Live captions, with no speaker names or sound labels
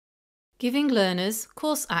Giving learners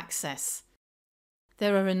course access.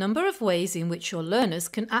 There are a number of ways in which your learners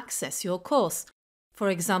can access your course. For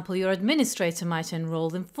example, your administrator might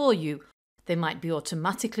enrol them for you. They might be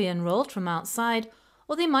automatically enrolled from outside,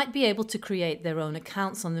 or they might be able to create their own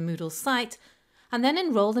accounts on the Moodle site and then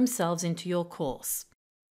enrol themselves into your course.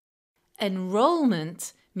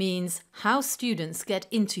 Enrollment means how students get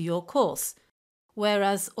into your course,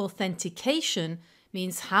 whereas authentication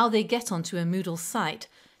means how they get onto a Moodle site,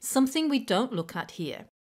 something we don't look at here.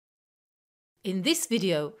 In this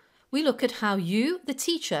video, we look at how you, the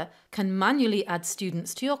teacher, can manually add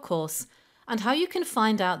students to your course and how you can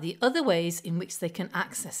find out the other ways in which they can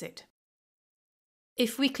access it.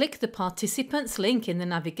 If we click the Participants link in the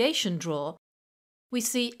navigation drawer, we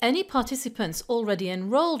see any participants already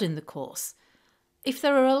enrolled in the course. If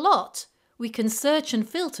there are a lot, we can search and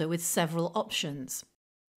filter with several options.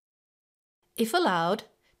 If allowed,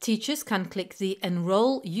 teachers can click the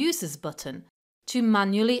Enroll Users button to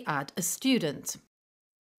manually add a student.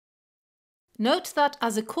 Note that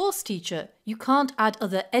as a course teacher, you can't add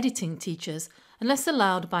other editing teachers unless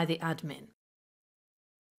allowed by the admin.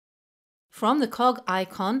 From the cog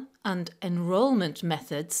icon and enrolment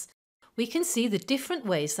methods, we can see the different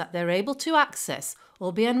ways that they're able to access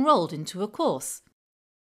or be enrolled into a course.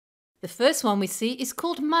 The first one we see is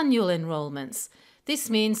called manual enrolments.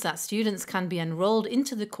 This means that students can be enrolled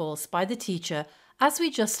into the course by the teacher, as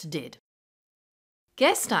we just did.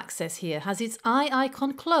 Guest access here has its eye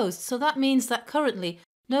icon closed, so that means that currently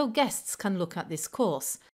no guests can look at this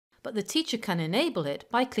course, but the teacher can enable it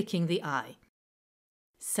by clicking the eye.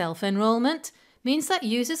 Self-enrollment means that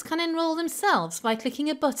users can enroll themselves by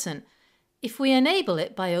clicking a button, if we enable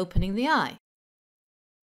it by opening the eye.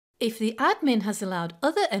 If the admin has allowed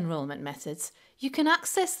other enrolment methods, you can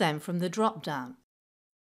access them from the drop-down.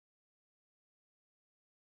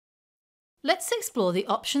 Let's explore the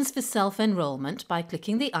options for self-enrollment by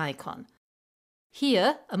clicking the icon.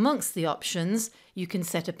 Here, amongst the options, you can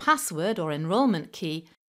set a password or enrolment key,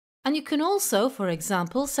 and you can also, for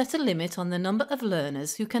example, set a limit on the number of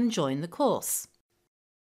learners who can join the course.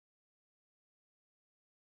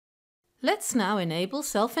 Let's now enable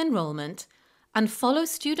self-enrollment and follow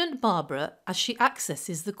student Barbara as she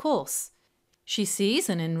accesses the course. She sees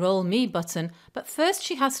an Enroll Me button, but first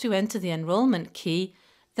she has to enter the enrolment key,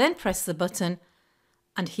 then press the button,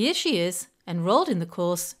 and here she is, enrolled in the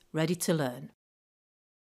course, ready to learn.